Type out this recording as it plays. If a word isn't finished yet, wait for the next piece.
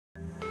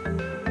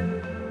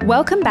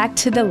Welcome back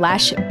to the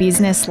Lash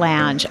Business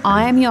Lounge.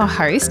 I am your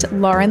host,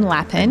 Lauren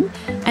Lappin,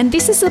 and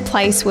this is the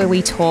place where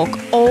we talk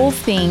all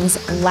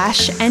things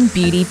lash and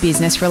beauty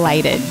business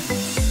related.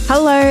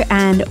 Hello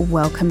and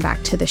welcome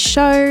back to the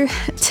show.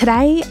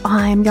 Today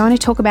I'm going to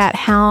talk about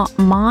how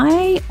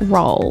my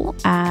role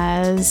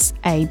as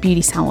a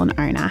beauty salon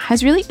owner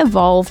has really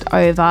evolved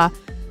over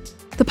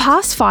the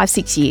past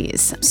 5-6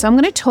 years. So I'm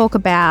going to talk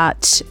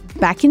about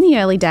back in the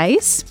early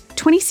days,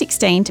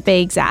 2016 to be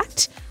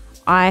exact.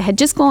 I had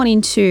just gone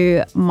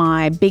into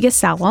my bigger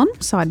salon.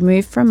 So I'd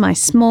moved from my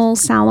small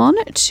salon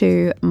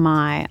to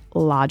my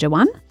larger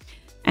one.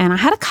 And I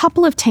had a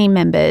couple of team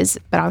members,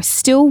 but I was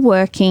still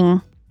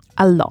working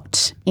a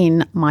lot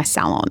in my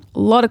salon. A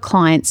lot of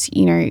clients,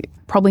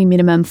 probably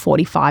minimum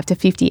 45 to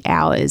 50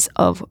 hours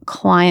of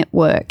client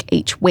work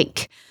each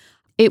week.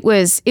 It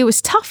was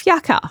tough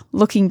yucca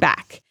looking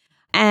back.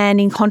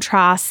 And in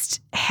contrast,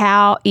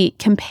 how it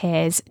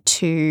compares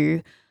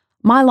to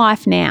my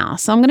life now.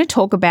 So I'm going to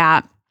talk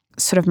about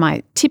sort of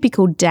my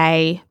typical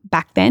day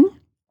back then,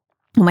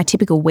 or my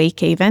typical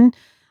week even,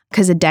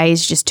 because a day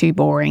is just too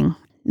boring.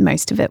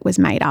 Most of it was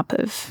made up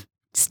of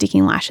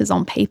sticking lashes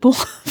on people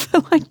for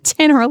like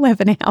 10 or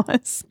 11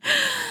 hours,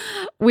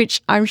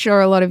 which I'm sure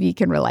a lot of you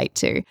can relate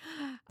to.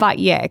 But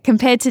yeah,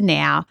 compared to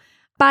now.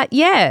 But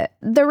yeah,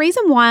 the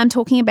reason why I'm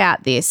talking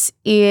about this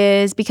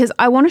is because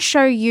I want to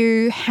show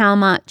you how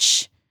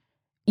much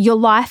your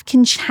life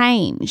can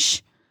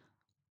change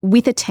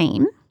with a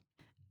team.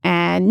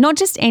 And not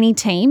just any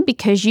team,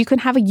 because you can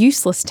have a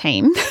useless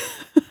team.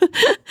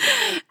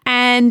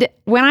 And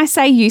when I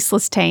say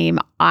useless team,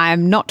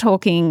 I'm not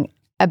talking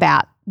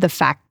about the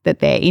fact that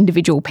they're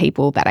individual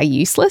people that are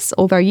useless,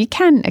 although you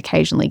can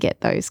occasionally get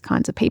those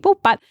kinds of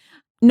people. But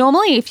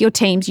normally if your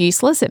team's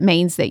useless, it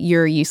means that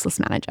you're a useless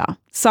manager.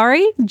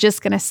 Sorry,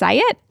 just going to say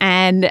it.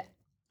 And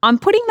I'm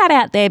putting that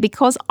out there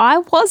because I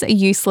was a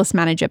useless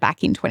manager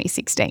back in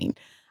 2016.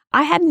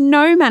 I had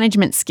no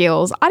management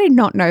skills. I did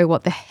not know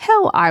what the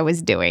hell I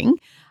was doing.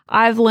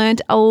 I've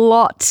learned a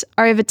lot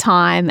over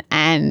time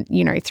and,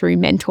 through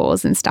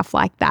mentors and stuff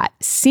like that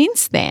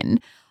since then.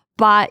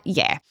 But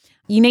yeah,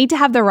 you need to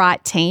have the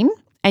right team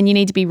and you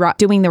need to be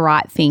doing the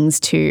right things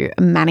to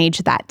manage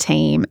that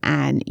team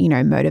and,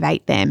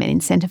 motivate them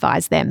and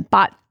incentivize them.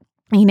 But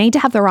you need to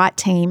have the right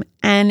team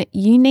and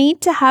you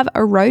need to have a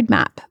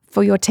roadmap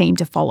for your team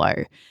to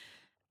follow.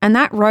 And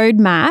that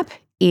roadmap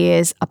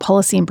is a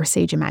policy and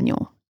procedure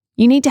manual.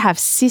 You need to have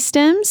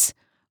systems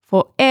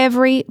for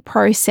every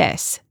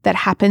process that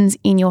happens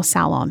in your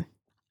salon.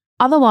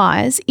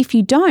 Otherwise, if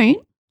you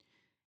don't,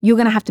 you're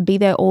going to have to be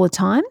there all the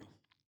time.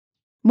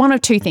 One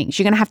of two things.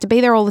 You're going to have to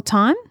be there all the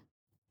time,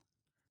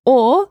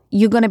 or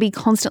you're going to be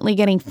constantly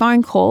getting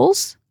phone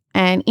calls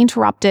and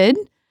interrupted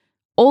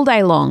all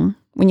day long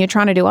when you're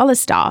trying to do other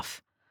stuff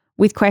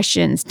with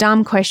questions,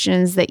 dumb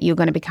questions that you're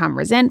going to become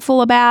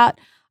resentful about.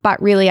 But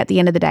really, at the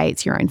end of the day,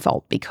 it's your own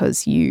fault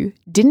because you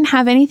didn't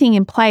have anything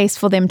in place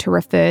for them to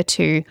refer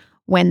to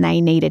when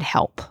they needed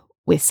help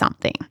with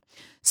something.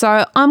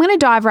 So I'm going to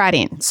dive right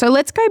in. So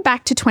let's go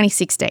back to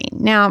 2016.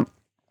 Now,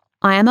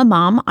 I am a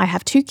mum. I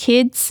have 2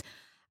 kids.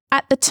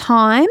 At the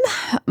time,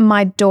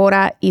 my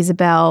daughter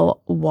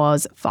Isabel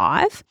was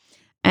 5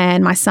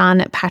 and my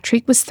son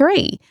Patrick was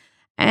 3.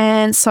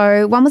 And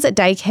so one was at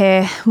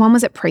daycare, one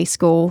was at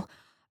preschool.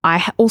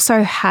 I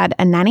also had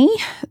a nanny,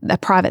 a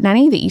private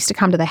nanny that used to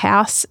come to the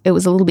house. It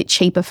was a little bit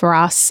cheaper for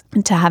us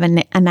to have a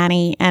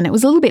nanny and it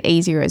was a little bit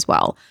easier as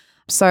well.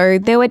 So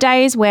there were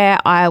days where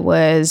I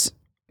was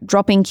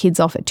dropping kids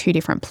off at 2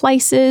 different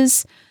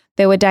places.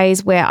 There were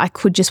days where I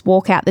could just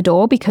walk out the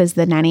door because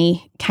the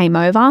nanny came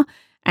over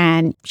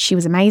and she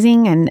was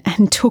amazing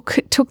and took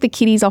the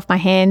kiddies off my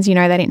hands. They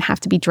didn't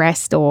have to be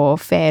dressed or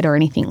fed or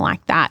anything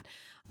like that.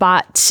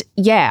 But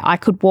yeah, I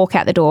could walk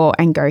out the door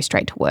and go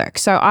straight to work.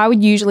 So I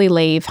would usually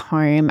leave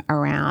home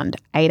around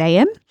 8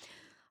 a.m.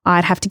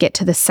 I'd have to get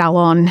to the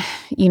salon,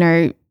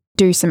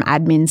 do some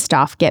admin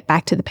stuff, get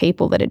back to the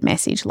people that had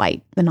messaged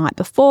late the night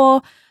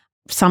before.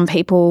 Some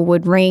people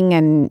would ring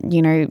and,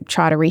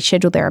 try to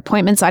reschedule their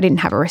appointments. I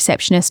didn't have a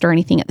receptionist or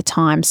anything at the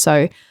time.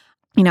 So,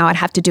 I'd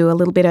have to do a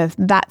little bit of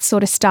that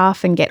sort of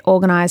stuff and get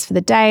organized for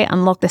the day,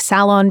 unlock the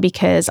salon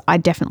because I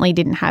definitely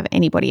didn't have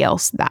anybody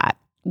else that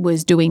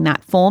was doing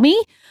that for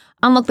me.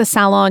 Unlock the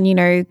salon,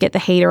 get the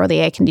heater or the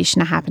air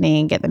conditioner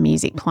happening, get the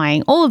music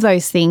playing, all of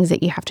those things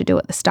that you have to do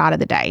at the start of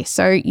the day.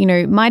 So,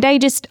 my day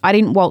I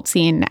didn't waltz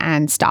in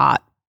and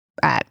start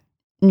at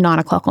 9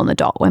 o'clock on the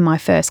dot when my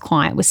first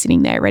client was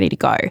sitting there ready to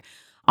go.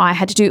 I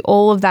had to do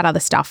all of that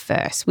other stuff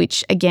first,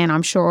 which again,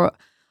 I'm sure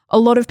a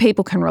lot of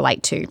people can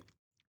relate to.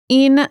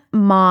 In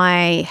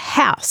my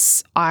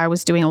house, I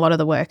was doing a lot of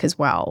the work as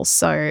well.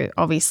 So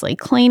obviously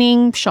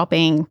cleaning,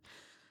 shopping,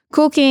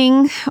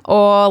 cooking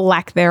or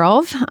lack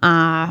thereof.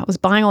 I was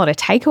buying a lot of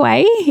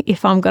takeaway,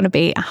 if I'm going to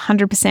be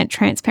 100%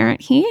 transparent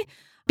here,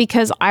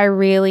 because I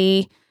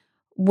really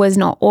was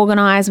not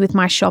organized with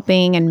my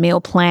shopping and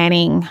meal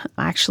planning.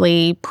 I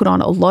actually put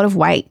on a lot of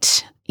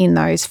weight in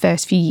those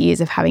first few years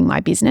of having my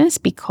business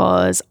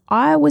because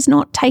I was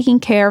not taking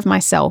care of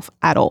myself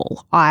at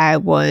all. I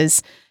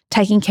was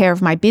taking care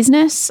of my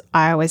business.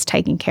 I was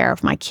taking care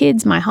of my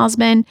kids, my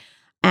husband,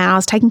 and I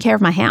was taking care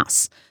of my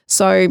house.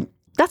 So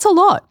that's a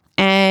lot.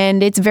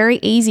 And it's very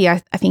easy, I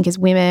think, as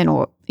women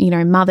or,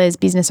 mothers,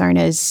 business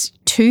owners,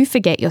 to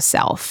forget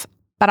yourself.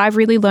 But I've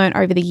really learned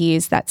over the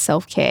years that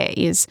self-care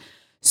is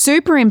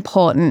super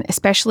important,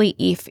 especially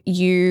if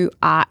you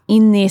are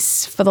in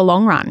this for the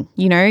long run.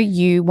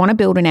 You want to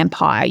build an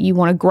empire, you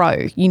want to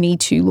grow, you need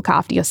to look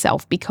after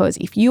yourself, because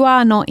if you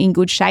are not in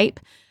good shape,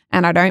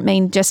 and I don't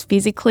mean just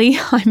physically,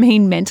 I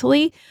mean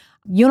mentally,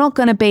 you're not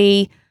going to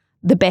be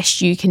the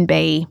best you can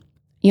be.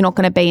 You're not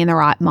going to be in the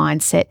right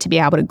mindset to be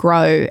able to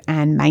grow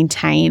and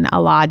maintain a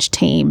large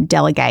team,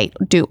 delegate,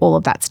 do all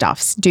of that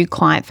stuff, do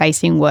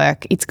client-facing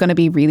work. It's going to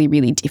be really,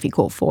 really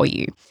difficult for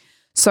you.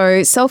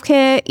 So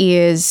self-care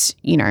is,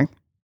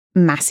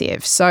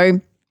 massive. So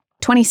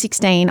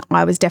 2016,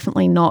 I was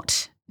definitely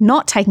not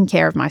taking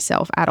care of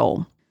myself at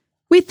all.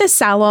 With the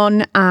salon,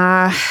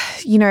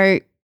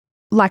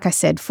 like I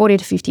said, 40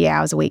 to 50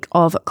 hours a week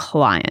of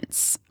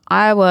clients.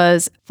 I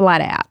was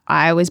flat out.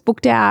 I was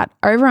booked out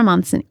over a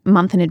month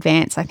in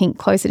advance, I think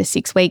closer to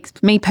 6 weeks.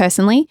 Me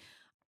personally,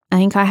 I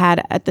think I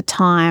had at the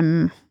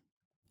time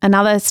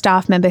another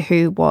staff member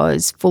who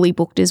was fully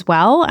booked as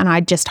well, and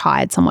I just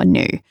hired someone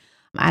new.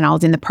 And I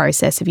was in the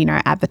process of,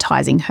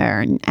 advertising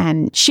her.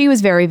 And she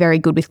was very, very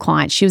good with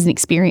clients. She was an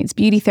experienced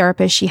beauty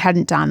therapist. She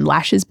hadn't done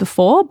lashes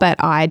before,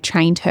 but I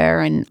trained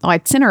her, and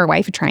I'd sent her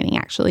away for training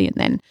actually, and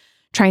then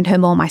trained her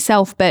more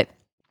myself. But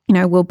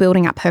we're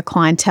building up her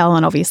clientele,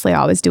 and obviously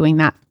I was doing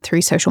that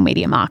through social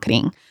media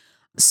marketing.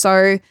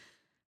 So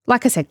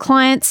like I said,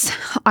 clients,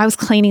 I was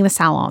cleaning the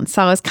salon.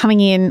 So I was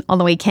coming in on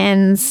the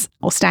weekends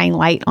or staying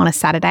late on a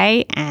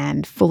Saturday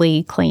and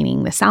fully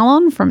cleaning the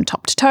salon from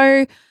top to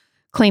toe,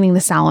 cleaning the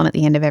salon at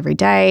the end of every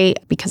day,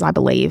 because I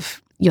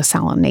believe your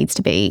salon needs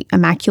to be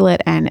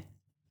immaculate and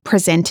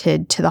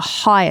presented to the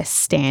highest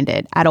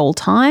standard at all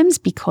times,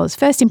 because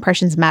first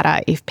impressions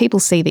matter. If people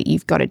see that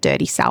you've got a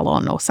dirty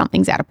salon or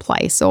something's out of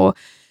place, or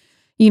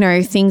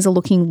things are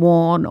looking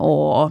worn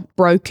or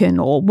broken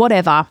or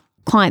whatever,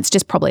 clients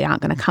just probably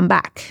aren't going to come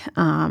back.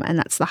 And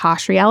that's the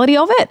harsh reality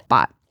of it,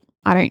 but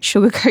I don't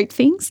sugarcoat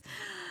things.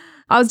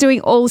 I was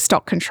doing all the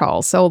stock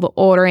control, so all the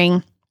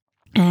ordering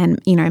and,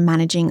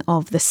 managing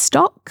of the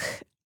stock,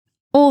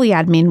 all the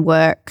admin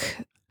work.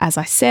 As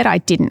I said, I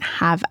didn't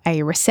have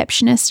a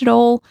receptionist at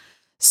all.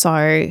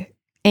 So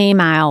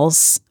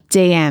emails,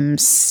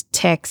 DMs,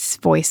 texts,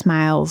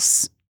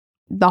 voicemails,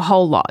 the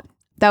whole lot.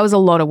 That was a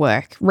lot of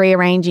work.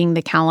 Rearranging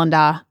the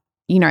calendar,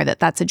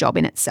 that's a job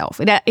in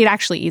itself. It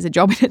actually is a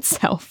job in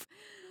itself.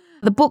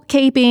 The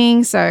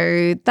bookkeeping,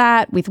 so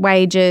that with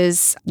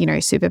wages,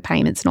 super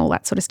payments and all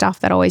that sort of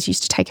stuff, that always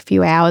used to take a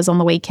few hours on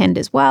the weekend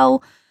as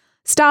well.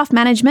 Staff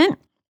management,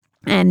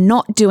 and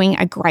not doing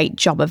a great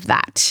job of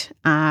that.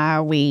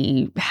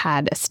 We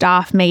had a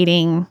staff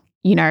meeting,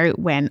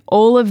 when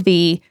all of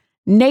the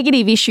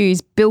negative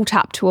issues built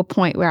up to a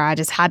point where I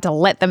just had to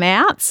let them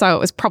out. So it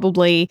was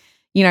probably,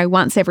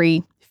 once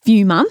every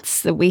few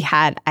months that we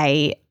had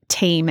a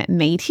team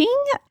meeting.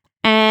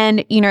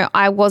 And,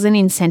 I wasn't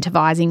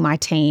incentivizing my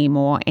team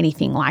or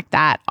anything like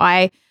that.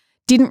 I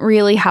didn't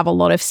really have a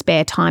lot of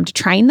spare time to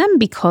train them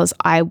because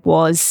I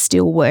was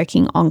still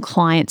working on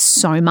clients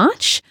so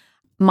much.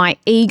 My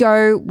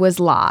ego was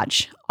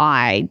large.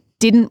 I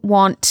didn't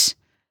want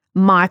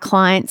my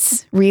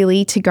clients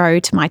really to go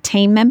to my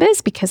team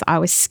members because I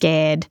was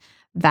scared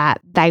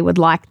that they would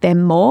like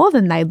them more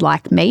than they'd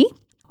like me.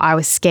 I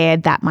was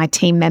scared that my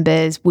team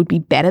members would be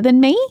better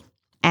than me.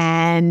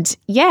 And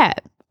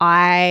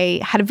I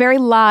had a very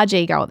large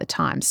ego at the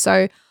time.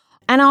 So,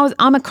 and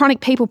I'm a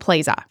chronic people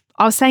pleaser.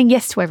 I was saying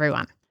yes to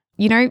everyone.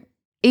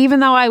 Even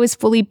though I was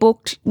fully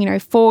booked,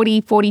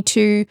 40,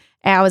 42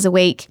 hours a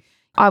week,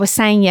 I was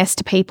saying yes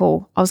to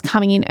people. I was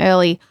coming in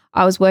early.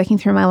 I was working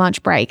through my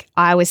lunch break.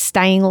 I was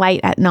staying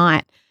late at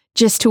night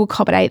just to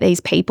accommodate these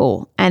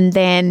people. And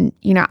then,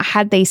 I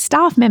had these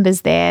staff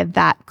members there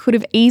that could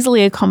have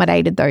easily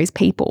accommodated those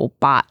people,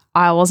 but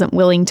I wasn't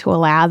willing to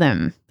allow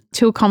them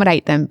to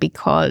accommodate them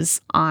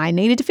because I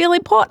needed to feel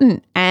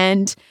important.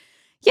 And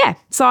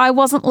so I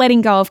wasn't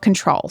letting go of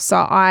control. So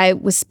I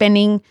was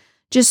spending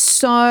just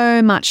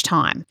so much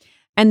time.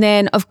 And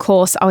then, of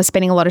course, I was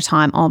spending a lot of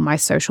time on my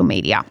social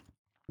media,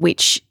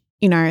 which,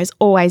 has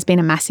always been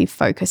a massive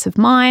focus of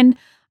mine.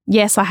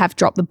 Yes, I have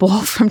dropped the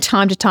ball from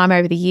time to time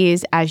over the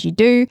years, as you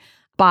do,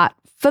 but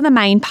for the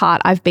main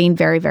part, I've been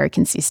very, very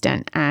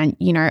consistent. And,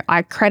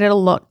 I credit a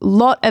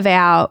lot of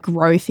our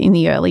growth in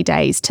the early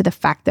days to the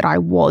fact that I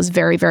was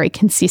very, very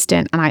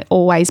consistent, and I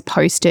always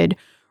posted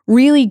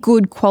really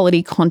good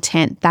quality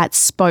content that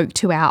spoke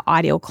to our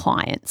ideal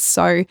clients.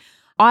 So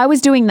I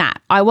was doing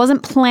that. I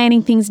wasn't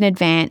planning things in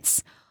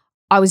advance.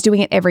 I was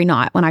doing it every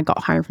night when I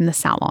got home from the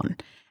salon.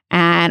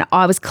 And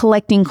I was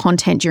collecting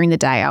content during the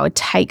day. I would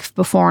take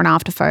before and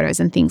after photos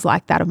and things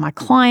like that of my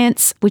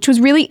clients, which was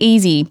really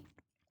easy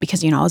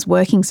because, I was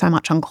working so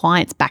much on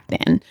clients back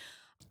then.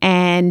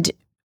 And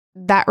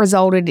that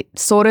resulted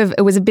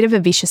it was a bit of a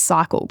vicious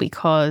cycle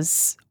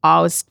because I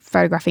was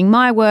photographing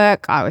my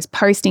work, I was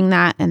posting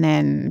that, and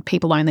then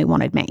people only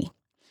wanted me.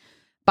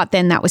 But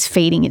then that was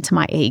feeding into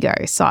my ego.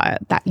 So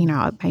that,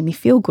 it made me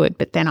feel good.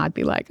 But then I'd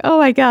be like, oh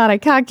my God, I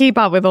can't keep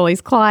up with all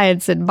these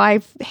clients and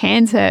my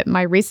hands hurt,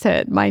 my wrist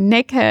hurt, my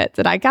neck hurts,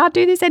 and I can't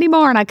do this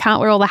anymore and I can't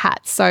wear all the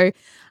hats. So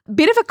a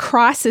bit of a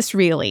crisis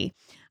really.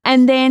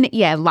 And then,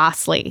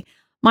 lastly,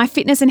 my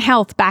fitness and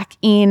health back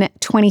in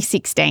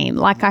 2016.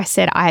 Like I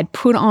said, I had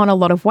put on a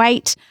lot of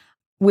weight.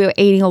 We were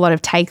eating a lot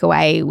of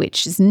takeaway,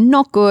 which is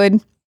not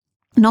good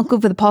for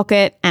the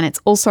pocket, and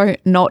it's also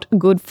not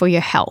good for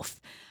your health.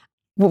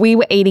 We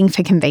were eating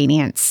for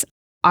convenience.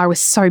 I was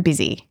so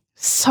busy.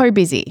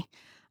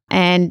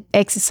 And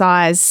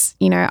exercise,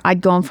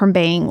 I'd gone from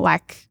being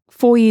like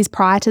 4 years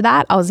prior to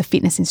that, I was a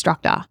fitness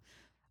instructor.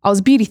 I was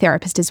a beauty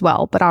therapist as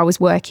well, but I was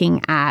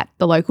working at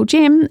the local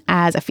gym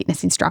as a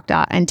fitness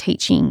instructor and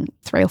teaching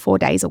 3 or 4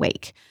 days a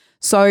week.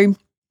 So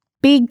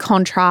big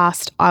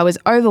contrast. I was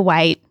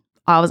overweight.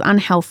 I was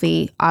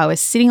unhealthy. I was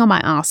sitting on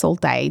my ass all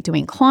day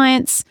doing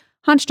clients,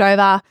 hunched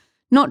over,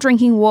 not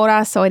drinking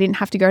water so I didn't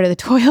have to go to the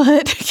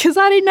toilet because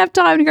I didn't have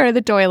time to go to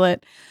the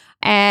toilet.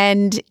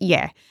 And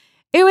it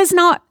was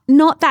not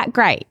that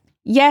great.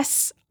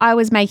 Yes, I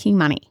was making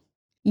money.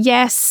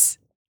 Yes,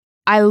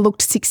 I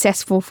looked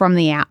successful from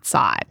the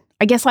outside.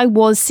 I guess I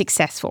was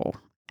successful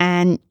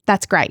and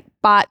that's great,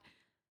 but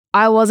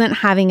I wasn't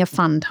having a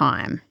fun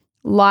time.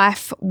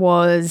 Life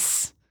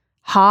was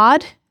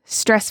hard,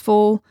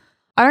 stressful.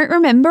 I don't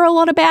remember a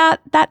lot about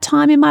that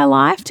time in my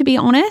life, to be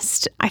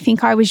honest. I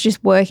think I was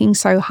just working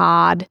so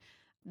hard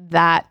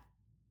that,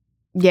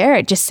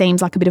 it just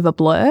seems like a bit of a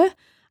blur.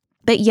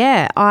 But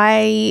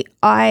I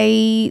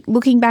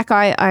looking back,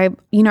 I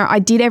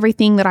did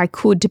everything that I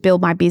could to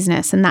build my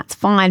business, and that's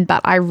fine.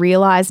 But I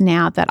realize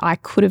now that I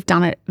could have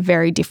done it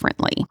very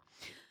differently.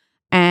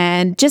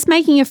 And just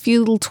making a few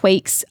little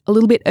tweaks a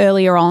little bit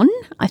earlier on,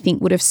 I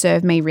think would have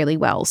served me really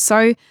well.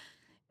 So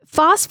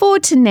fast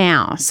forward to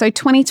now, so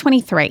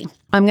 2023,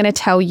 I'm going to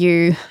tell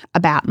you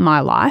about my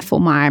life or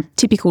my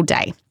typical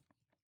day.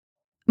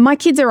 My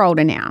kids are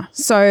older now.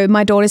 So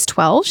my daughter's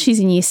 12, she's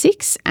in year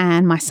 6,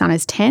 and my son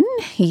is 10,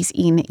 he's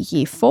in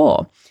year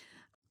 4.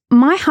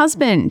 My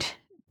husband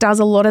does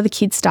a lot of the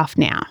kids' stuff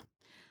now.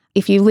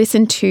 If you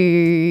listen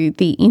to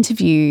the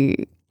interview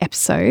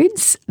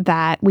episodes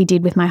that we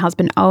did with my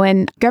husband,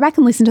 Owen, go back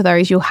and listen to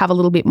those. You'll have a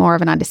little bit more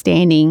of an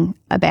understanding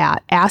about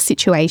our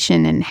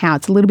situation and how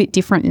it's a little bit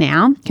different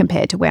now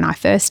compared to when I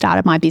first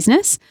started my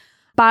business.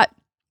 But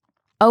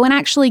Owen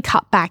actually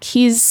cut back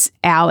his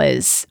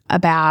hours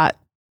about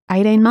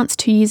 18 months,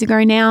 2 years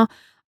ago now,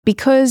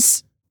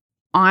 because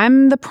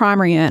I'm the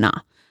primary earner.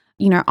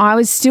 I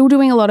was still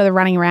doing a lot of the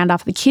running around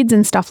after the kids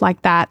and stuff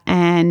like that.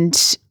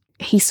 And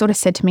he sort of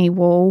said to me,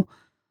 well,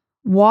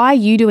 why are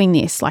you doing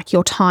this? Like,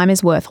 your time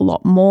is worth a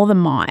lot more than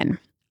mine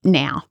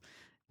now.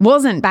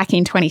 Wasn't back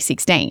in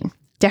 2016,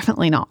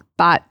 definitely not.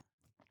 But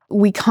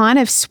we kind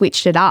of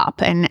switched it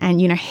up and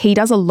he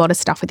does a lot of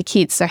stuff with the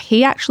kids. So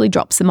he actually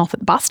drops them off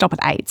at the bus stop at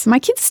 8. So my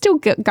kids are still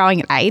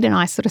going at 8 and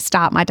I sort of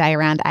start my day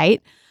around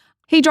 8.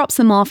 He drops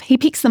them off. He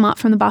picks them up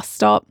from the bus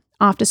stop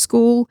after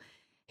school.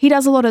 He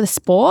does a lot of the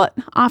sport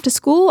after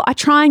school. I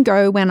try and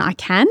go when I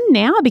can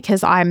now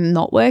because I'm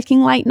not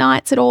working late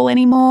nights at all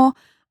anymore.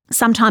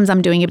 Sometimes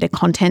I'm doing a bit of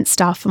content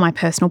stuff for my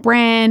personal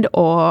brand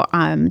or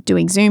I'm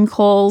doing Zoom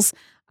calls.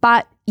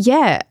 But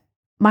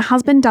my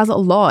husband does a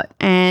lot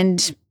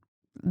and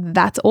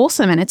that's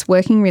awesome and it's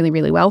working really,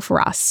 really well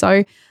for us.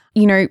 So,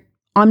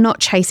 I'm not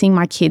chasing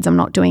my kids. I'm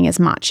not doing as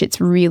much.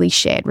 It's really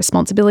shared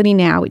responsibility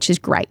now, which is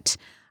great.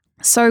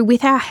 So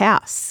with our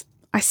house,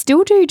 I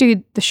still do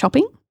the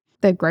shopping,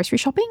 the grocery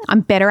shopping. I'm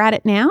better at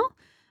it now.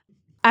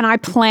 And I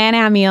plan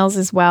our meals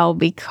as well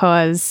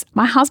because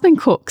my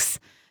husband cooks.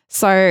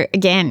 So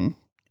again,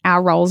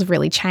 our roles have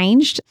really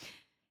changed.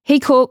 He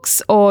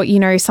cooks or,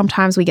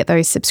 sometimes we get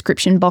those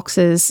subscription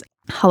boxes,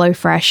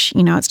 HelloFresh,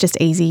 it's just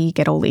easy. You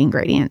get all the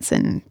ingredients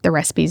and the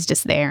recipe's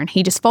just there and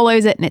he just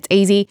follows it and it's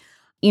easy,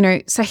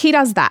 so he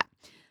does that.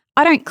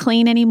 I don't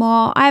clean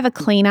anymore. I have a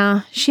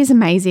cleaner. She's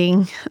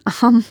amazing.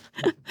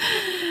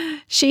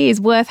 She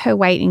is worth her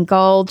weight in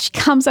gold. She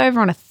comes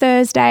over on a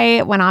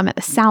Thursday when I'm at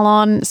the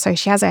salon. So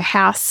she has our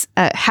house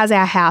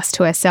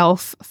to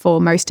herself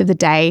for most of the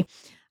day.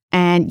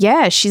 And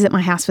she's at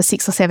my house for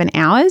 6 or 7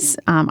 hours.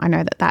 I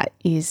know that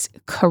is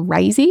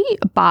crazy,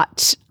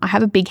 but I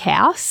have a big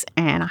house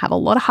and I have a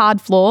lot of hard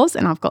floors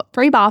and I've got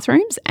 3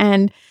 bathrooms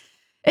and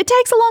it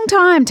takes a long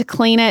time to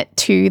clean it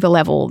to the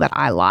level that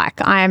I like.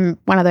 I'm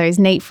one of those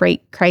neat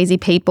freak, crazy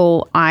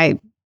people. I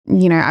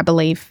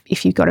believe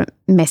if you've got a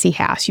messy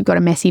house, you've got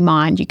a messy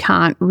mind. You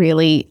can't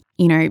really,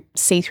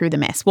 see through the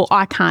mess. Well,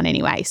 I can't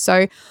anyway.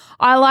 So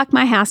I like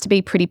my house to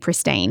be pretty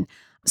pristine.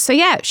 So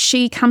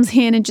she comes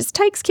in and just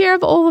takes care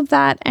of all of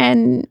that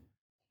and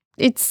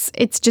it's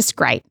just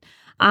great.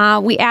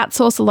 We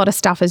outsource a lot of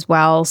stuff as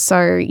well.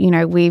 So,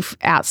 we've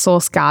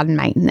outsourced garden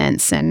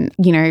maintenance and,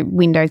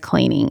 window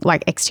cleaning,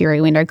 like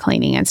exterior window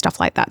cleaning and stuff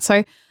like that.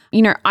 So,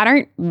 I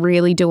don't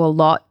really do a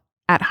lot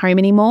at home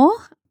anymore,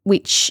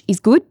 which is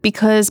good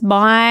because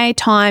my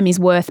time is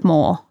worth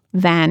more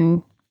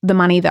than the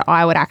money that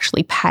I would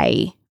actually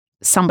pay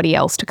somebody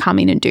else to come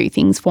in and do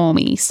things for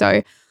me.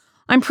 So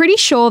I'm pretty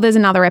sure there's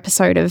another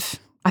episode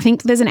I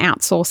think there's an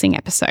outsourcing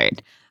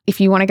episode.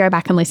 If you want to go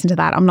back and listen to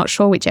that, I'm not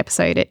sure which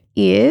episode it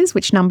is,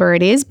 which number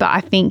it is, but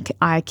I think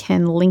I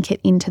can link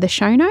it into the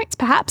show notes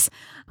perhaps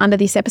under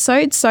this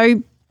episode.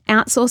 So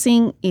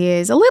outsourcing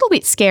is a little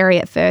bit scary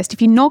at first.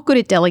 If you're not good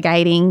at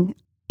delegating,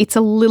 it's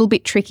a little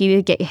bit tricky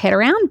to get your head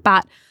around,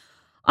 but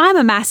I'm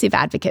a massive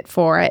advocate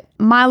for it.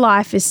 My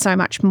life is so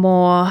much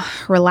more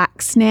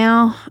relaxed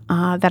now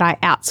that I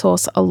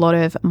outsource a lot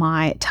of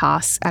my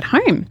tasks at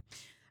home.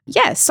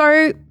 Yeah,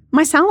 so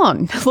my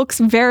salon looks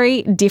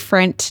very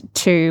different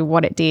to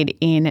what it did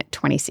in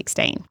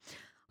 2016.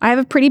 I have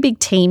a pretty big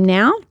team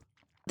now.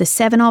 There's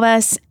 7 of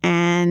us,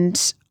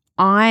 and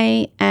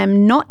I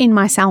am not in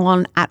my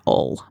salon at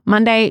all,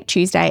 Monday,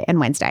 Tuesday, and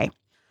Wednesday.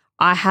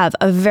 I have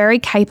a very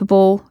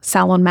capable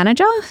salon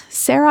manager,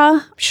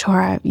 Sarah. I'm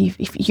sure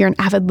if you're an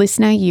avid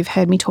listener, you've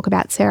heard me talk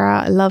about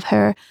Sarah. I love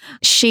her.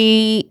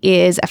 She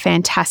is a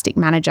fantastic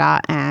manager,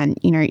 and,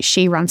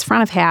 she runs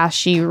front of house.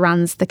 She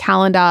runs the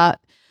calendar.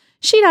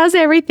 She does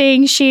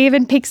everything. She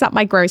even picks up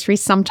my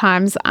groceries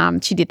sometimes.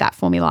 She did that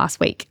for me last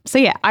week. So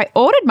yeah, I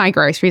ordered my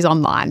groceries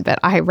online, but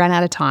I ran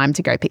out of time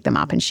to go pick them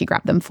up, and she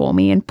grabbed them for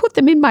me and put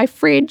them in my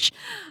fridge.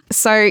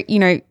 So,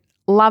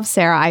 love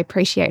Sarah. I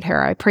appreciate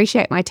her. I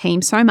appreciate my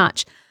team so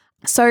much.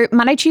 So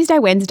Monday, Tuesday,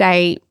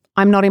 Wednesday,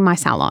 I'm not in my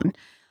salon.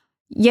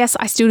 Yes,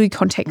 I still do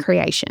content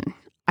creation.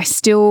 I'm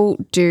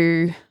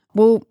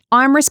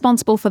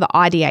responsible for the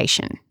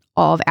ideation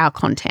of our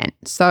content.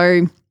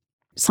 So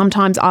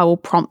sometimes I will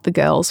prompt the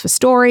girls for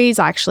stories.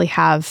 I actually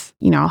have,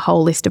 a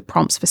whole list of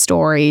prompts for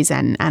stories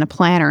and a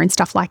planner and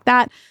stuff like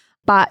that.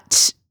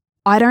 But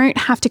I don't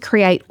have to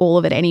create all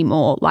of it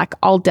anymore. Like,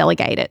 I'll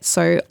delegate it.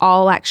 So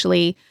I'll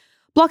actually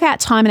block out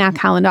time in our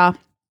calendar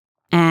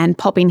and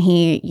pop in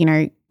here,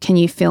 can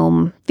you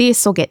film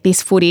this or get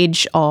this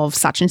footage of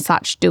such and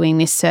such doing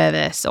this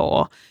service,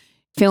 or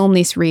film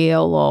this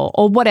reel,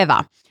 or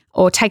whatever,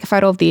 or take a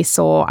photo of this,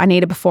 or I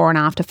need a before and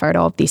after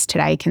photo of this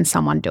today. Can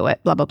someone do it?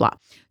 Blah, blah, blah.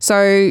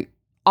 So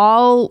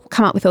I'll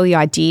come up with all the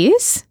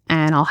ideas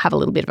and I'll have a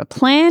little bit of a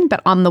plan,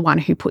 but I'm the one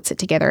who puts it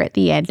together at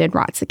the end and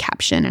writes the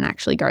caption and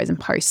actually goes and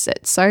posts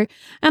it. So,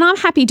 and I'm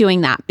happy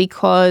doing that,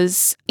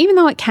 because even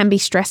though it can be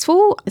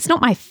stressful, it's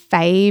not my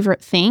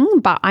favorite thing,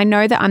 but I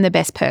know that I'm the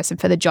best person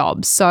for the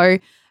job. So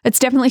it's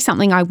definitely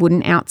something I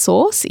wouldn't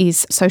outsource,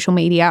 is social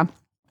media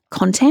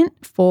content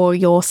for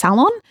your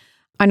salon.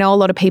 I know a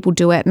lot of people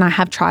do it, and I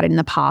have tried it in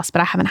the past,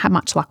 but I haven't had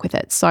much luck with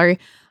it. So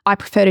I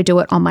prefer to do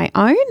it on my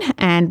own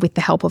and with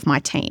the help of my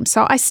team.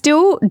 So I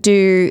still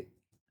do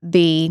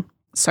the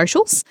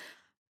socials,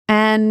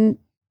 and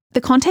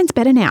the content's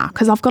better now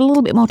because I've got a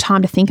little bit more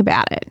time to think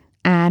about it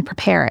and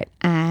prepare it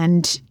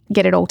and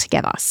get it all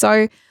together.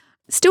 So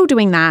still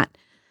doing that.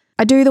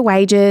 I do the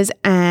wages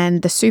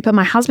and the super.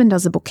 My husband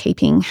does the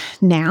bookkeeping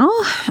now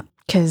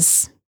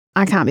because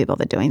I can't be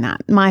bothered doing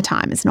that. My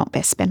time is not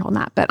best spent on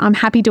that, but I'm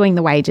happy doing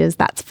the wages.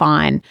 That's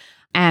fine.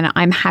 And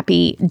I'm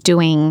happy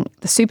doing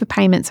the super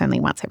payments only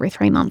once every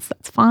 3 months.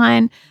 That's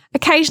fine.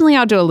 Occasionally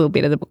I'll do a little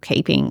bit of the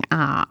bookkeeping.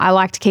 I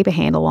like to keep a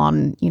handle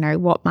on,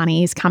 what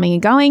money is coming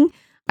and going.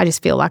 I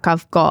just feel like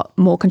I've got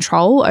more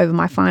control over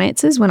my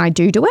finances when I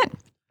do it.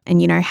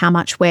 And, how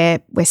much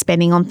we're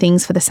spending on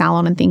things for the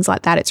salon and things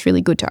like that. It's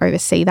really good to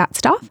oversee that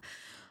stuff.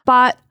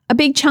 But a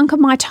big chunk of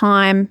my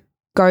time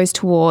goes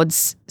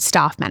towards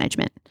staff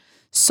management.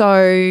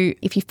 So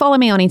if you follow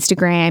me on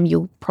Instagram,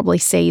 you'll probably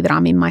see that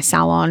I'm in my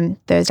salon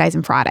Thursdays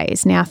and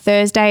Fridays. Now,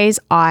 Thursdays,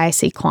 I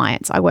see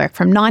clients. I work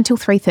from 9 till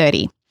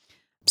 3:30.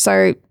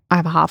 So I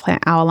have a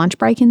half-hour lunch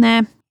break in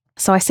there.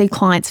 So I see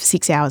clients for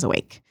 6 hours a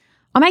week.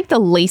 I make the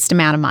least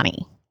amount of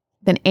money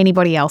than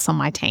anybody else on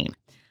my team.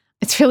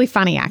 It's really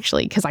funny,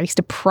 actually, because I used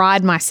to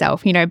pride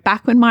myself,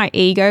 back when my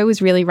ego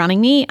was really running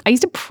me, I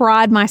used to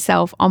pride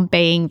myself on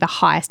being the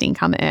highest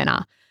income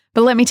earner.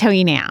 But let me tell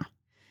you now,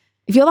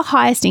 if you're the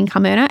highest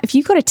income earner, if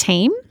you've got a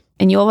team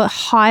and you're the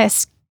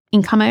highest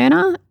income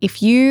earner,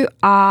 if you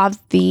are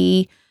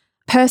the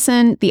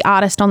person, the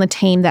artist on the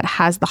team that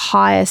has the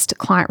highest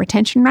client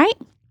retention rate,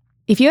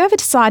 if you ever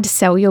decide to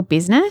sell your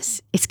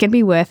business, it's going to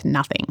be worth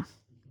nothing.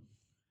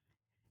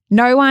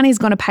 No one is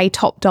going to pay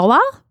top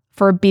dollar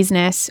for a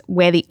business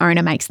where the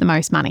owner makes the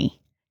most money.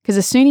 Because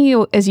as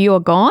soon as you are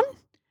gone,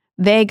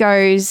 there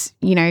goes,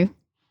 $4,000,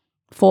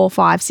 $5,000,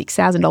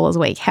 $6,000 a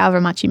week,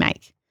 however much you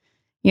make,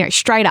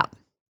 straight up.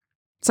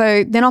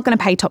 So they're not going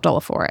to pay top dollar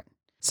for it.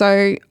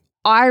 So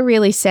I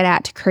really set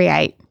out to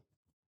create,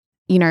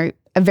 a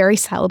very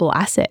saleable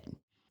asset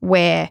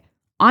where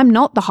I'm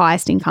not the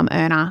highest income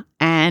earner,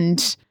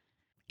 and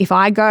if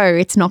I go,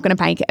 it's not going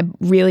to make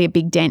really a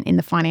big dent in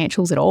the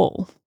financials at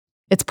all.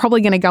 It's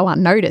probably going to go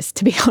unnoticed,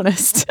 to be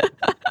honest.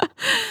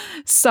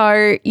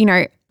 So,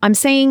 I'm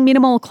seeing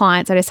minimal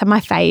clients. I just have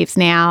my faves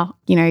now.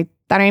 They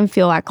don't even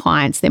feel like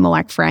clients. They're more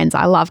like friends.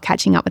 I love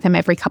catching up with them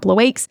every couple of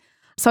weeks.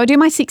 So I do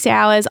my 6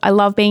 hours. I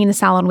love being in the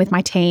salon with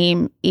my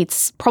team.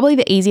 It's probably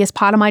the easiest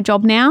part of my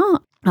job now.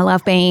 I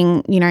love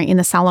being, in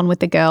the salon with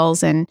the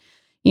girls and,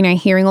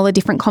 hearing all the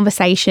different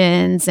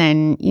conversations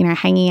and,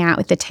 hanging out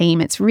with the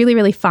team. It's really,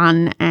 really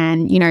fun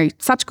and,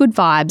 such good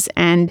vibes.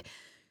 And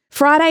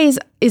Friday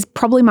is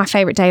probably my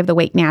favorite day of the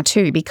week now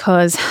too,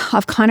 because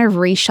I've kind of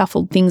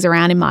reshuffled things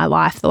around in my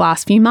life the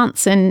last few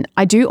months, and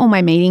I do all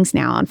my meetings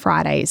now on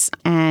Fridays,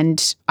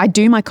 and I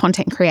do my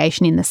content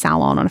creation in the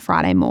salon on a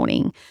Friday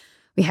morning.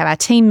 We have our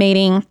team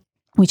meeting,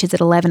 which is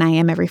at 11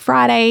 a.m. every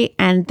Friday,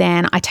 and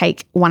then I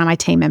take one of my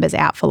team members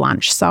out for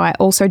lunch. So I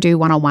also do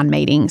one-on-one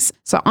meetings.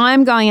 So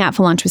I'm going out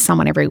for lunch with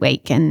someone every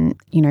week, and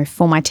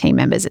for my team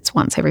members, it's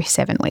once every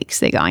 7 weeks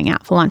they're going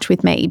out for lunch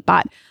with me.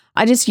 But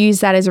I just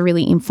use that as a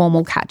really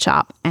informal catch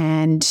up,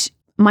 and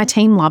my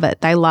team love it.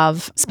 They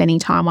love spending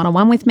time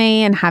one-on-one with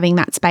me and having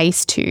that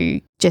space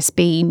to just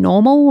be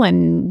normal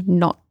and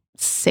not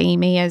see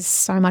me as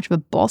so much of a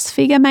boss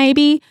figure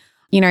maybe.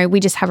 We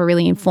just have a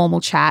really informal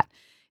chat.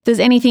 If there's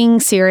anything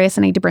serious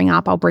I need to bring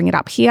up, I'll bring it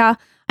up here,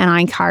 and I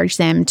encourage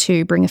them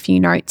to bring a few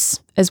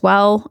notes as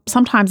well.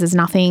 Sometimes there's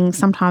nothing.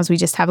 Sometimes we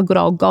just have a good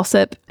old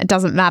gossip. It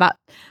doesn't matter.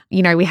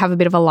 We have a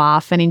bit of a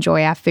laugh and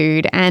enjoy our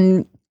food,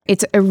 and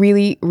it's a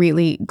really,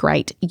 really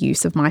great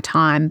use of my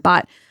time.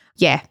 But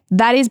yeah,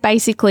 that is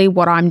basically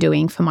what I'm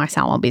doing for my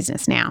salon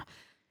business now.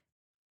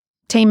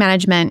 Team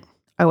management,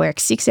 I work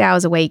 6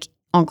 hours a week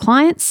on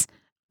clients,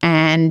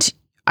 and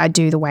I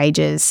do the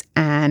wages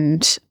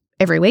and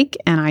every week,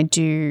 and I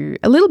do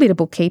a little bit of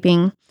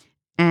bookkeeping,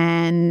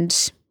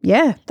 and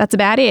yeah, that's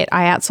about it.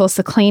 I outsource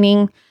the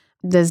cleaning.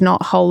 There's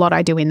not a whole lot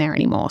I do in there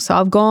anymore. So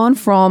I've gone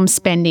from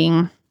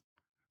spending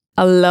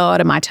a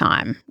lot of my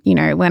time.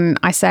 When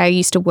I say I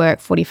used to work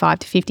 45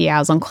 to 50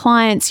 hours on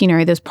clients,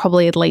 there's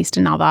probably at least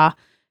another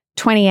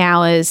 20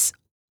 hours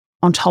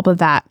on top of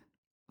that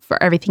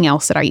for everything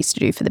else that I used to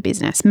do for the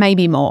business,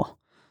 maybe more,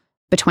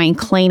 between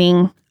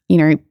cleaning,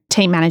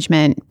 team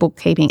management,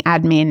 bookkeeping,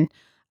 admin,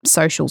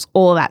 socials,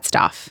 all of that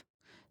stuff.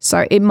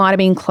 So it might have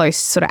been close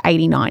to sort of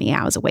 80, 90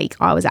 hours a week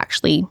I was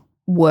actually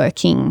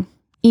working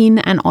in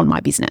and on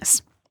my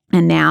business.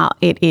 And now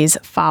it is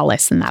far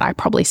less than that. I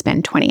probably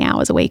spend 20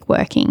 hours a week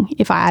working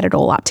if I add it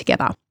all up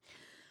together.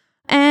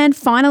 And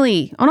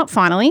finally, or not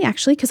finally,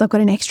 actually, because I've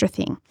got an extra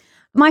thing,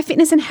 my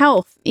fitness and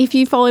health. If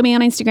you follow me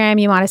on Instagram,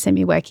 you might have seen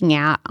me working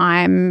out.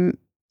 I'm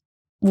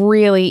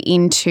really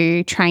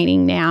into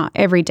training now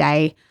every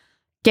day,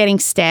 getting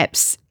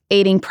steps,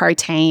 eating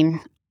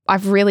protein.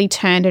 I've really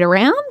turned it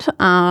around.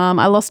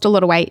 I lost a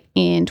lot of weight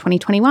in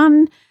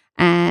 2021,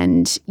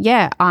 and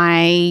yeah,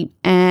 I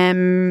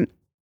am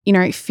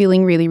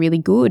feeling really, really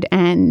good.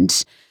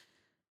 And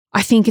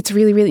I think it's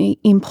really, really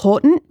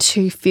important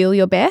to feel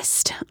your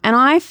best. And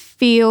I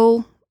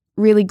feel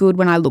really good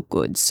when I look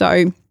good.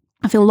 So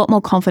I feel a lot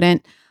more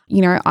confident.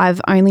 I've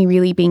only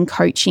really been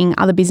coaching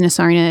other business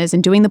owners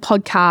and doing the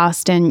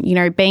podcast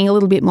and, being a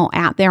little bit more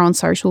out there on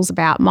socials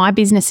about my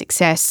business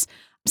success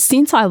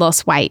since I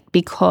lost weight,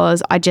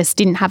 because I just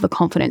didn't have the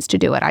confidence to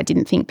do it. I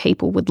didn't think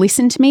people would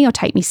listen to me or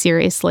take me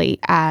seriously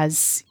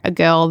as a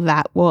girl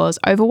that was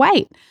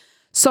overweight.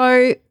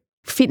 So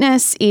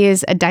fitness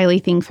is a daily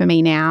thing for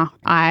me now.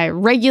 I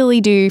regularly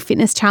do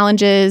fitness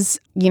challenges.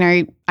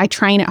 I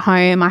train at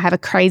home. I have a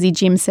crazy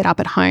gym set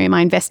up at home.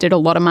 I invested a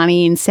lot of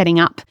money in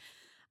setting up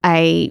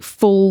a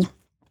full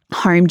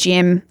home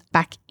gym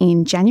back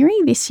in January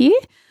this year.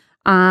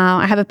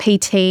 I have a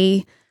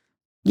PT.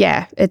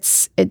 Yeah,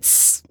 it's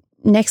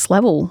next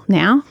level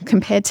now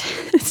compared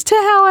to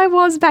how I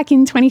was back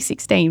in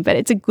 2016, but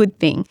it's a good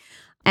thing.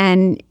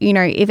 And,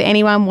 if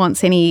anyone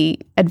wants any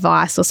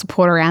advice or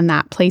support around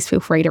that, please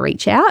feel free to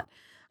reach out.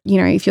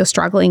 If you're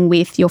struggling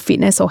with your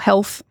fitness or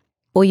health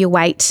or your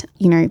weight,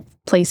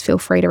 please feel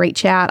free to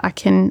reach out. I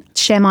can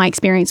share my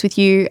experience with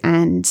you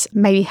and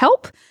maybe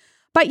help.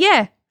 But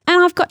yeah,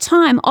 and I've got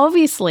time,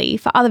 obviously,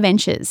 for other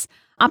ventures.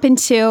 Up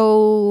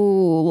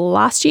until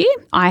last year,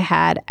 I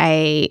had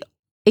a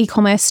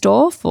e-commerce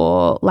store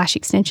for lash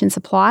extension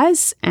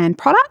supplies and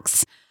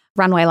products,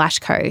 Runway Lash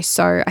Co.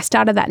 So I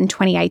started that in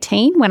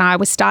 2018 when I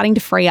was starting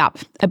to free up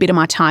a bit of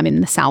my time in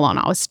the salon.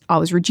 I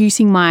was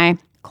reducing my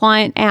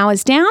client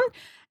hours down,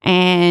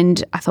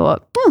 and I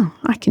thought,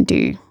 I can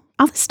do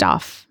other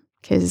stuff,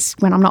 because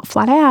when I'm not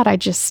flat out, I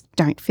just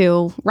don't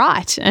feel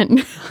right,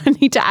 and I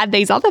need to add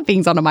these other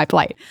things onto my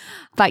plate.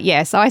 But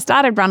yeah, so I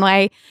started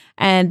Runway,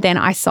 and then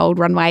I sold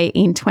Runway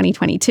in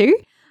 2022.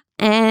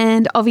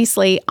 And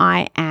obviously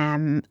I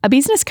am a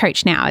business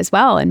coach now as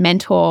well, and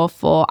mentor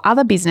for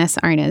other business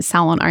owners,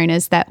 salon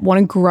owners that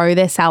want to grow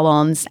their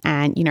salons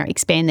and,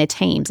 expand their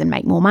teams and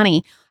make more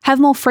money, have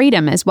more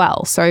freedom as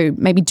well. So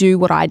maybe do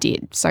what I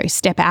did. So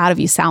step out of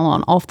your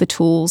salon, off the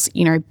tools,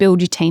 build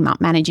your team up,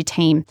 manage your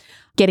team,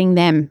 getting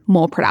them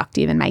more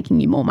productive and making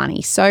you more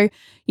money. So,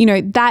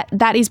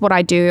 that is what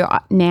I do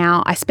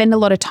now. I spend a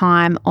lot of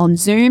time on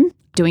Zoom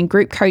doing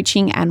group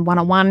coaching and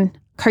one-on-one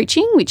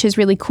coaching, which is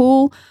really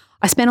cool.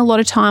 I spend a lot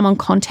of time on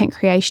content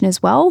creation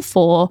as well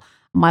for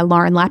my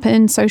Lauren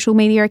Lappin social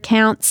media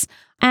accounts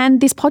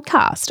and this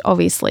podcast.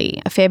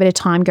 Obviously, a fair bit of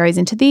time goes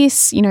into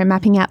this,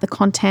 mapping out the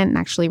content and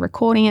actually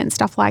recording it and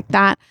stuff like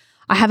that.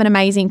 I have an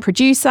amazing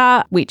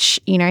producer, which,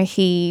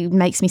 he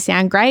makes me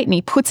sound great and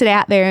he puts it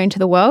out there into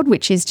the world,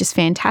 which is just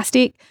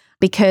fantastic,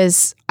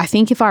 because I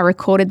think if I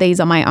recorded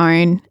these on my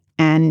own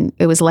and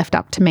it was left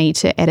up to me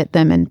to edit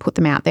them and put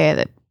them out there,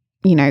 that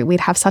we'd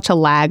have such a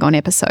lag on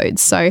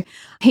episodes. So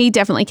he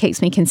definitely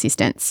keeps me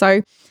consistent.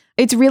 So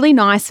it's really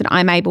nice that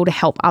I'm able to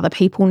help other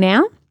people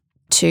now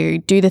to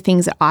do the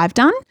things that I've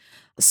done.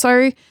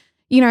 So,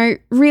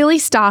 really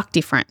stark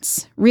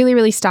difference, really,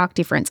 really stark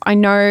difference. I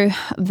know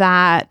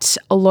that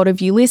a lot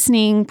of you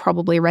listening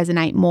probably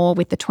resonate more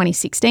with the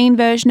 2016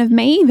 version of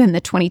me than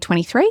the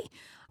 2023.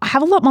 I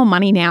have a lot more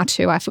money now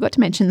too. I forgot to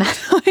mention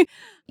that.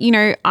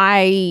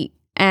 I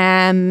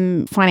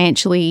am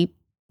financially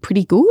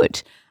pretty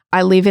good.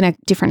 I live in a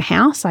different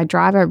house. I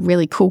drive a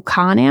really cool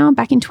car now.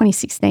 Back in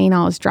 2016,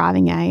 I was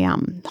driving a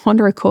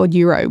Honda Accord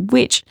Euro,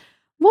 which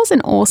was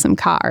an awesome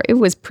car. It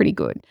was pretty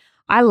good.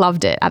 I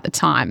loved it at the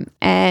time.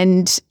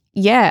 And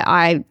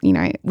yeah,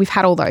 we've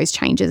had all those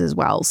changes as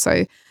well.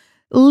 So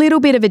a little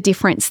bit of a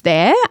difference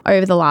there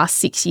over the last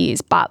 6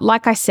 years. But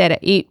like I said,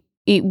 it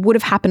would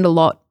have happened a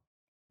lot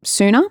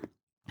sooner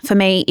for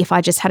me if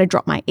I just had to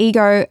drop my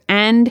ego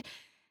and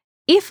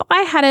if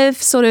I had to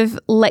sort of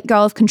let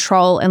go of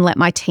control and let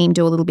my team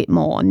do a little bit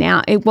more.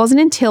 Now, it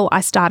wasn't until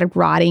I started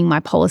writing my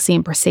policy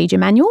and procedure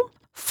manual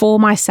for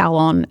my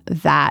salon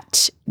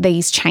that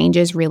these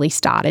changes really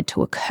started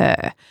to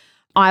occur.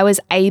 I was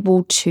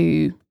able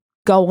to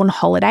go on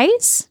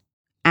holidays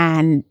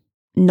and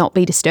not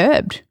be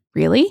disturbed,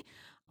 really.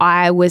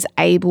 I was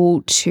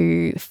able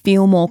to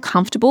feel more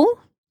comfortable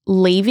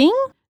leaving,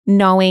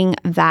 knowing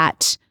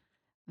that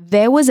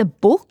there was a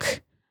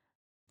book,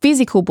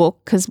 physical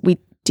book, because we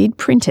did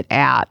print it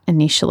out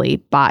initially,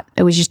 but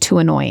it was just too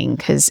annoying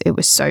because it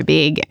was so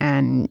big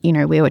and,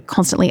 we were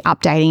constantly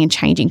updating and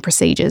changing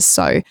procedures.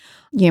 So,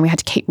 we had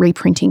to keep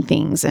reprinting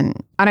things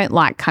and I don't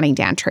like cutting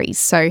down trees.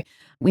 So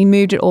we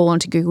moved it all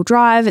onto Google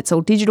Drive. It's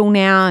all digital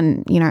now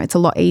and, it's a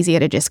lot easier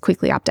to just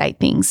quickly update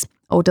things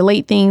or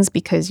delete things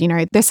because,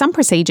 there's some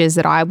procedures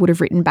that I would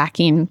have written back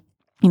in,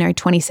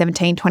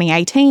 2017,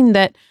 2018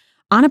 that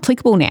aren't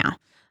applicable now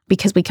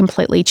because we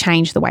completely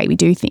changed the way we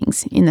do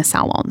things in the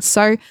salon.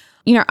 So,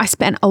 I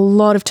spent a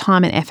lot of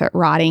time and effort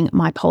writing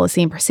my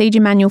policy and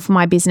procedure manual for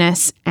my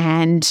business.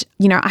 And,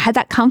 I had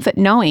that comfort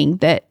knowing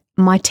that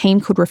my team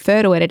could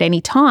refer to it at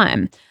any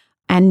time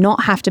and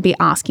not have to be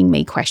asking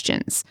me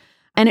questions.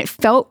 And it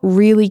felt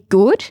really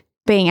good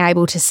being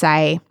able to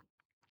say,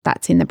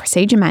 that's in the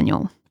procedure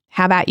manual.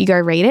 How about you go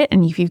read it?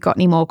 And if you've got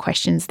any more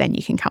questions, then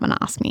you can come and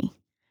ask me.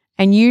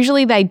 And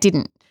usually they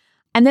didn't.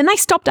 And then they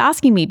stopped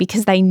asking me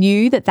because they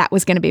knew that that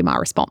was going to be my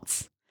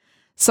response.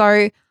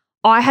 So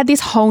I had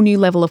this whole new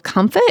level of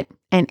comfort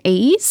and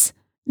ease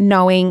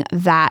knowing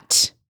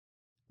that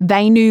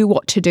they knew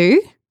what to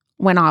do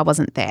when I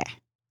wasn't there.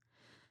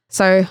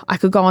 So I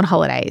could go on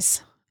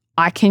holidays.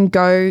 I can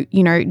go,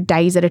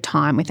 days at a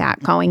time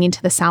without going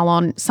into the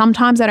salon.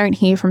 Sometimes I don't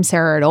hear from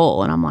Sarah at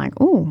all and I'm like,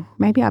 oh,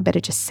 maybe I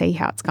better just see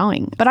how it's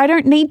going. But I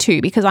don't need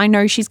to because I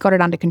know she's got it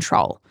under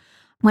control.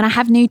 When I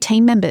have new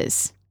team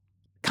members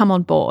come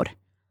on board,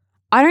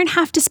 I don't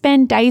have to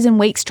spend days and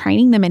weeks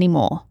training them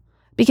anymore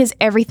because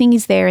everything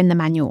is there in the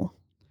manual.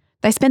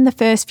 They spend the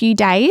first few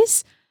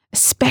days,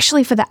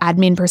 especially for the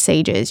admin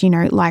procedures,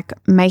 like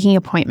making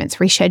appointments,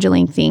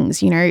 rescheduling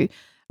things,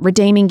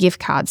 redeeming gift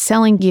cards,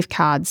 selling gift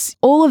cards,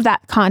 all of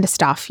that kind of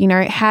stuff,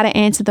 how to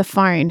answer the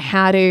phone,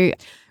 how to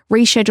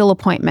reschedule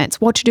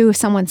appointments, what to do if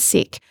someone's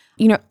sick.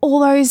 All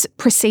those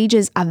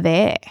procedures are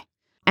there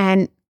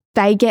and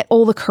they get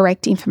all the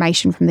correct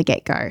information from the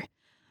get-go.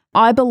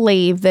 I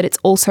believe that it's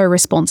also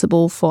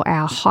responsible for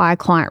our high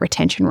client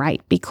retention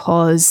rate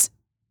because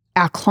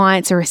our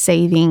clients are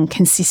receiving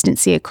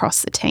consistency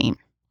across the team.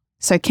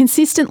 So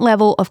consistent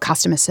level of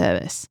customer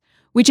service,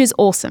 which is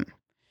awesome.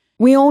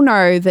 We all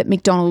know that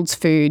McDonald's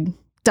food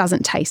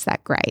doesn't taste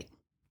that great.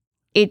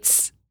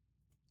 It's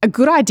a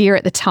good idea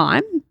at the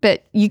time,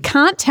 but you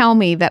can't tell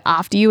me that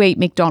after you eat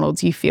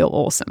McDonald's, you feel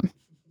awesome.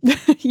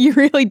 You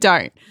really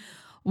don't.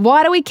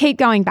 Why do we keep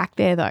going back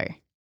there though?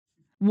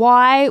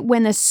 Why,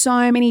 when there's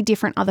so many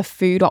different other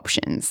food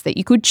options that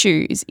you could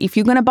choose, if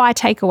you're going to buy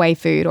takeaway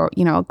food or,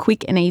 a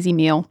quick and easy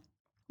meal,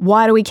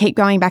 why do we keep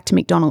going back to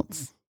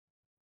McDonald's?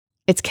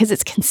 It's because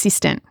it's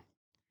consistent.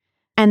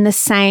 And the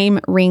same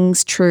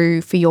rings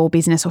true for your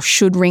business or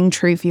should ring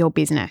true for your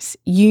business.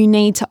 You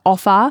need to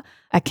offer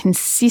a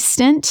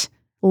consistent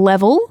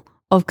level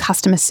of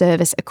customer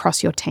service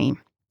across your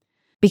team.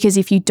 Because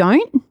if you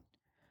don't,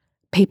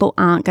 people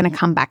aren't going to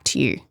come back to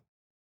you.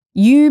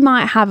 You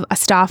might have a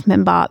staff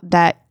member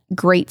that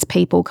greets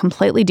people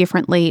completely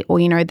differently or,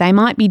 they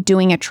might be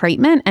doing a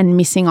treatment and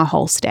missing a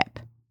whole step.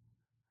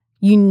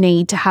 You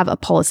need to have a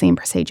policy and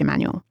procedure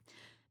manual.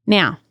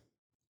 Now,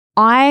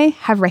 I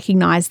have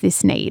recognized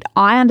this need.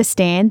 I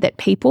understand that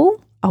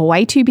people are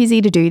way too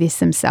busy to do this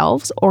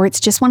themselves, or it's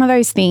just one of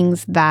those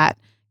things that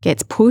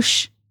gets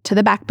pushed to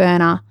the back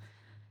burner,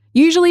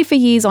 usually for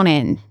years on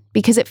end,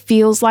 because it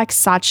feels like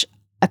such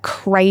a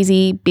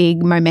crazy,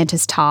 big,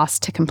 momentous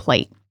task to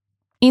complete.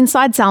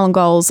 Inside Salon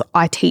Goals,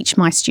 I teach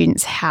my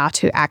students how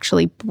to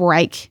actually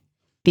break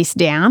this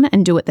down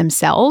and do it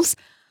themselves,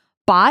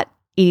 but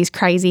it is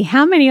crazy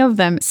how many of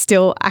them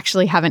still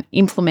actually haven't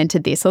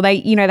implemented this or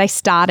they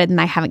started and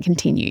they haven't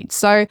continued.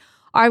 So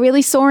I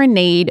really saw a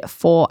need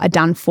for a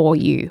done for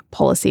you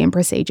policy and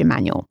procedure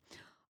manual.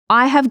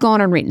 I have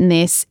gone and written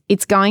this.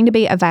 It's going to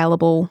be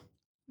available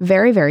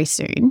very, very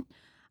soon.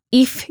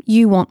 If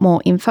you want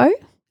more info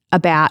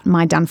about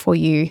my done for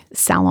you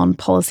salon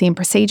policy and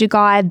procedure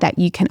guide that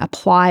you can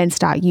apply and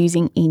start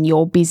using in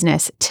your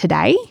business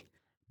today,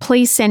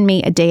 please send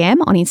me a DM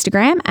on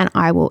Instagram and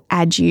I will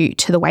add you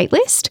to the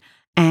waitlist.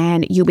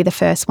 And you'll be the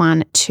first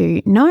one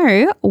to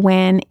know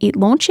when it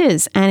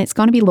launches. And it's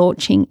going to be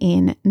launching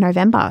in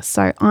November.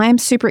 So I'm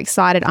super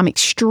excited. I'm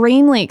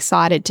extremely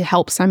excited to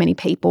help so many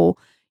people,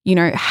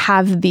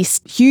 have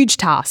this huge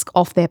task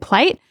off their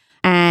plate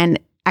and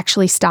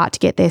actually start to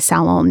get their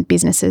salon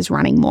businesses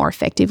running more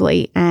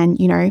effectively. And,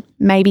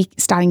 maybe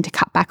starting to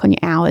cut back on your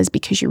hours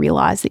because you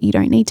realize that you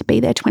don't need to be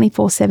there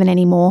 24/7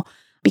 anymore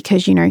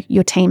because,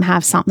 your team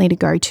have something to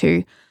go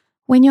to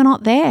when you're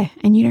not there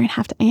and you don't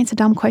have to answer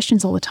dumb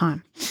questions all the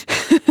time.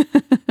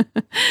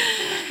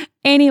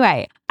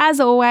 Anyway, as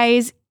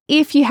always,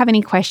 if you have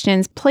any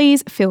questions,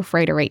 please feel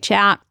free to reach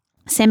out.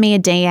 Send me a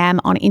DM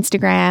on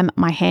Instagram.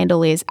 My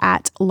handle is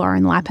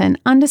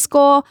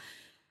 @LaurenLappin_.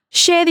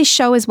 Share this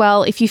show as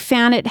well. If you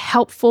found it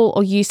helpful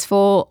or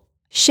useful,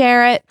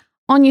 share it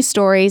on your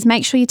stories.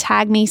 Make sure you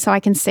tag me so I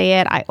can see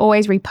it. I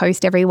always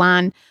repost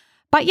everyone.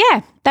 But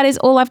yeah, that is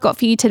all I've got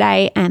for you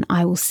today, and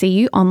I will see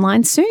you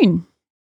online soon.